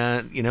way,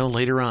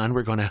 later on,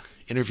 we're going to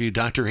interview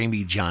Dr.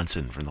 Amy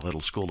Johnson from the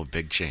Little School of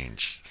Big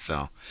Change.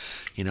 So,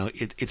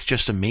 it's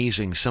just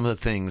amazing, some of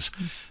the things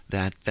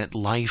that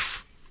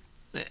life,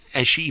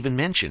 as she even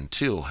mentioned,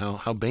 too,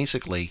 how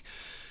basically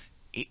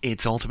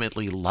it's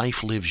ultimately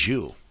life lives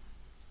you.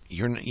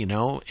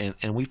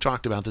 and we've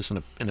talked about this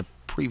in a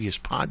previous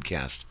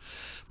podcast.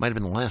 Might have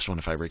been the last one,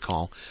 if I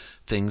recall.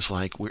 Things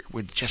like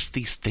where just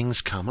these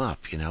things come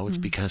up. It's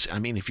because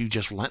if you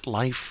just let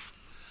life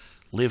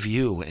live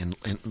you and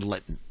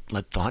let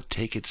thought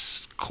take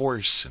its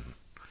course,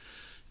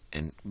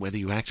 and whether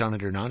you act on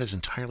it or not is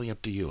entirely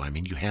up to you.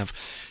 You have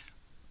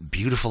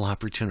beautiful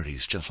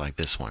opportunities just like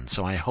this one.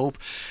 So I hope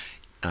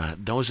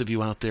those of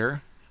you out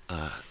there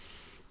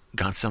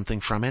got something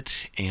from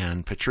it,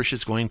 and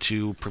Patricia's going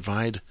to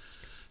provide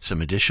some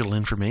additional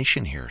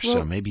information here.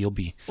 So maybe you'll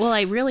be... Well,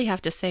 I really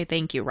have to say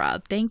thank you,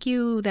 Rob. Thank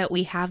you that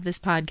we have this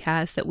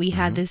podcast, that we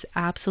had this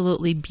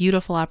absolutely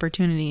beautiful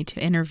opportunity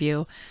to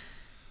interview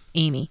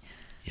Amy.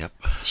 Yep.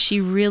 She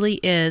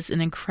really is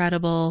an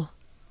incredible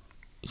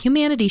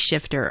humanity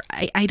shifter.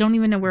 I don't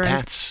even know where...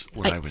 That's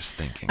what I was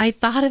thinking. I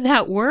thought of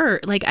that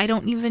word. I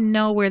don't even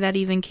know where that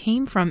even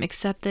came from,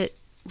 except that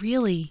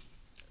really,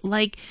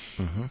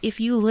 if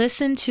you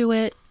listen to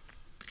it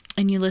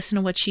and you listen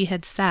to what she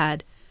had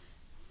said,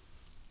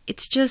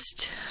 it's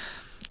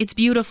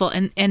beautiful.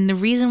 And the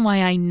reason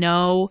why I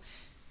know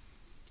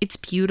it's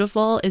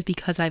beautiful is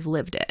because I've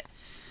lived it.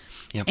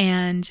 Yep.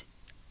 And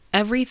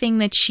everything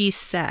that she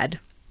said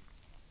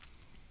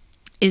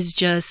is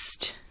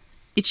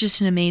it's just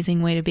an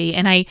amazing way to be.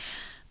 And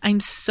I'm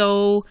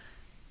so,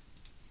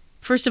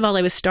 first of all,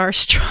 I was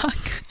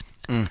starstruck.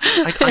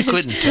 I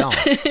couldn't tell.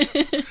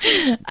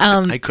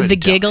 I couldn't the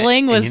tell.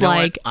 giggling was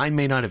like... I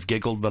may not have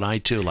giggled, but I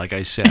too, like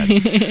I said,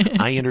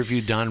 I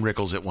interviewed Don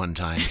Rickles at one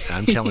time. And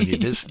I'm telling you,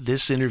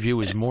 this interview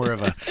was more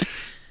of a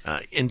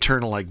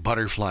internal, like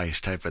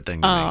butterflies type of thing.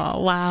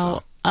 Oh,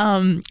 wow.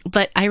 So.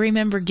 But I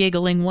remember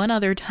giggling one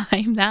other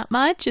time that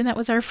much, and that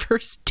was our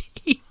first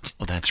date.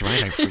 Well, that's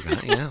right. I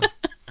forgot. Yeah.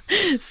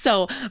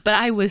 So, but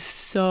I was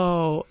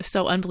so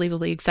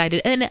unbelievably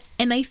excited. And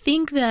I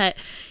think that,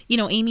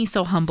 Amy's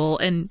so humble,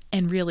 and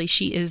really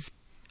she is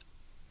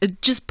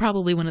just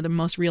probably one of the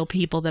most real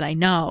people that I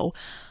know.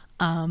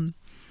 And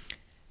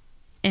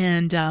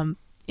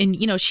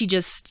she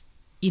just,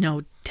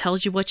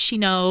 tells you what she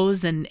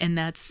knows, and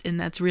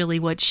that's really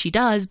what she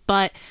does.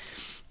 But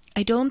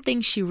I don't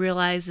think she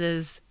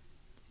realizes,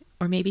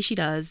 or maybe she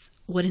does,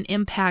 what an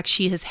impact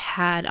she has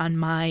had on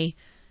my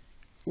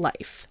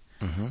life.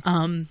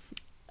 Mm-hmm.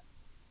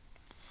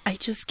 I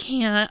just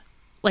can't,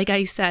 like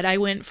I said, I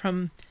went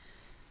from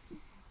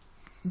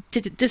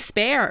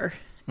despair,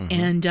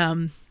 and now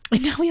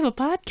we have a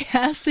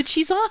podcast that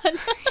she's on.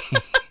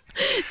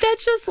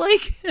 That's just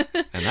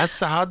and that's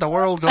how the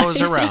world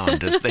goes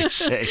around, as they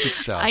say.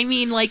 So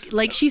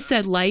like she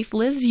said, life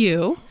lives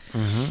you,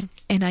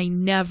 and I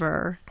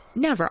never,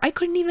 I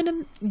couldn't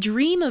even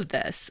dream of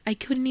this.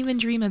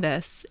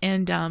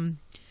 And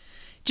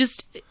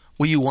just...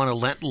 Well, you want to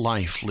let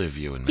life live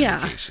you in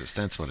many cases.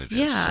 That's what it is.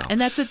 Yeah, so.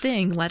 And that's the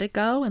thing. Let it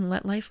go and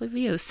let life live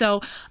you.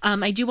 So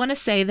I do want to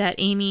say that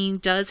Amy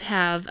does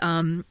have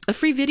a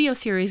free video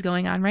series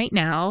going on right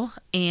now.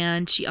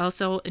 And she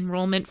also,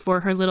 enrollment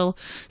for her little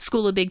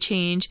School of Big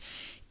Change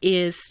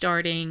is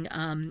starting.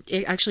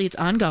 It's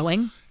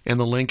ongoing. And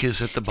the link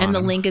is at the bottom. And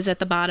the link is at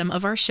the bottom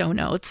of our show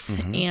notes.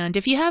 Mm-hmm. And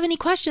if you have any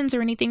questions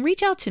or anything,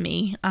 reach out to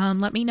me.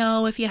 Let me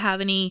know if you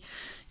have any,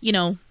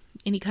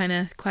 any kind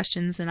of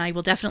questions, and I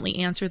will definitely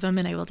answer them,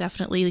 and I will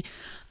definitely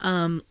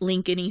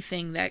link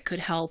anything that could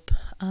help.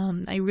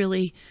 I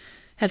really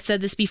have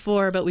said this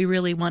before, but we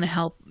really want to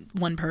help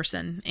one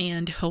person,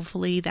 and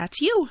hopefully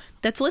that's you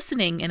that's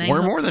listening. And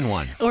more than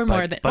one, or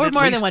more than one.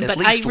 But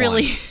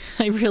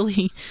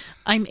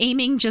I'm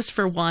aiming just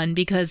for one,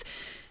 because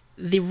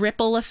the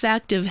ripple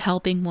effect of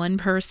helping one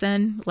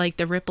person, like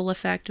the ripple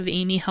effect of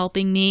Amy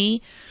helping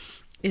me,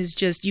 is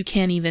just, you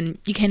can't even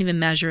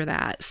measure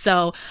that.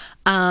 So,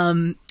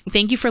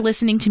 thank you for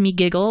listening to me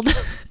giggle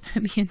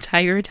the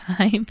entire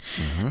time.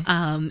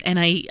 Mm-hmm. And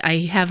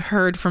I have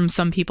heard from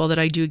some people that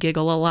I do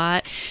giggle a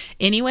lot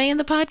anyway in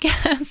the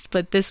podcast,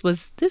 but this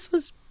was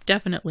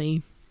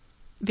definitely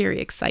very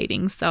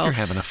exciting. So you're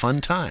having a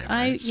fun time.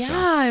 Right?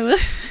 So,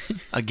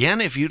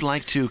 again, if you'd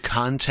like to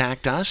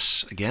contact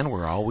us, again,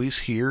 we're always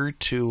here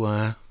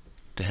to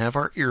have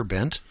our ear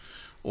bent.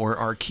 Or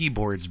our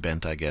keyboards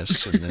bent, I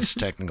guess, in this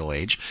technical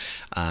age.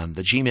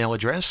 The Gmail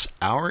address,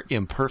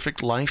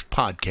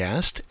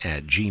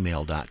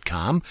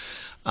 ourimperfectlifepodcast@gmail.com.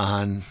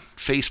 On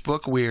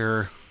Facebook,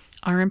 we're...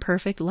 Our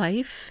Imperfect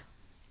Life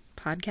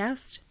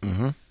Podcast.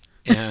 Mm-hmm.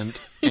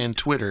 And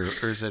Twitter,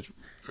 or is it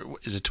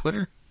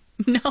Twitter?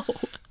 No.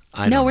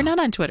 No, we're not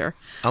on Twitter.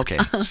 Okay,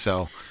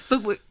 so...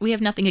 But we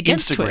have nothing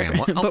against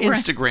Instagram. Twitter.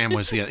 Instagram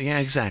was the... Yeah,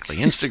 exactly.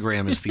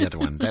 Instagram is the other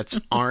one. That's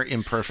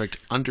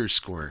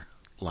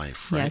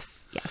 _life, right?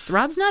 Yes.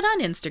 Rob's not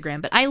on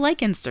Instagram, but I like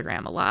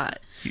Instagram a lot.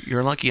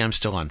 You're lucky I'm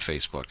still on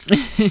Facebook.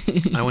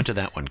 I went to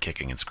that one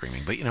kicking and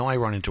screaming. But, I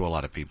run into a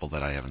lot of people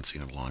that I haven't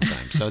seen in a long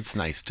time, so it's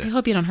nice to... I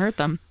hope you don't hurt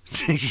them.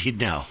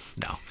 No.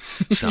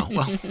 So,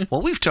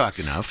 well, we've talked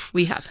enough.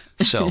 We have.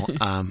 So,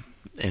 and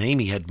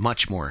Amy had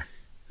much more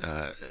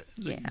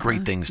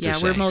great things to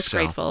say. Yeah, we're most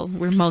grateful.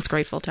 We're most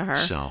grateful to her.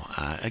 So,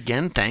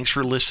 again, thanks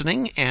for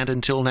listening. And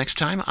until next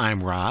time,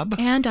 I'm Rob.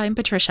 And I'm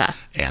Patricia.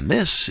 And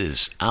this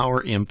is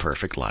Our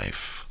Imperfect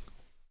Life.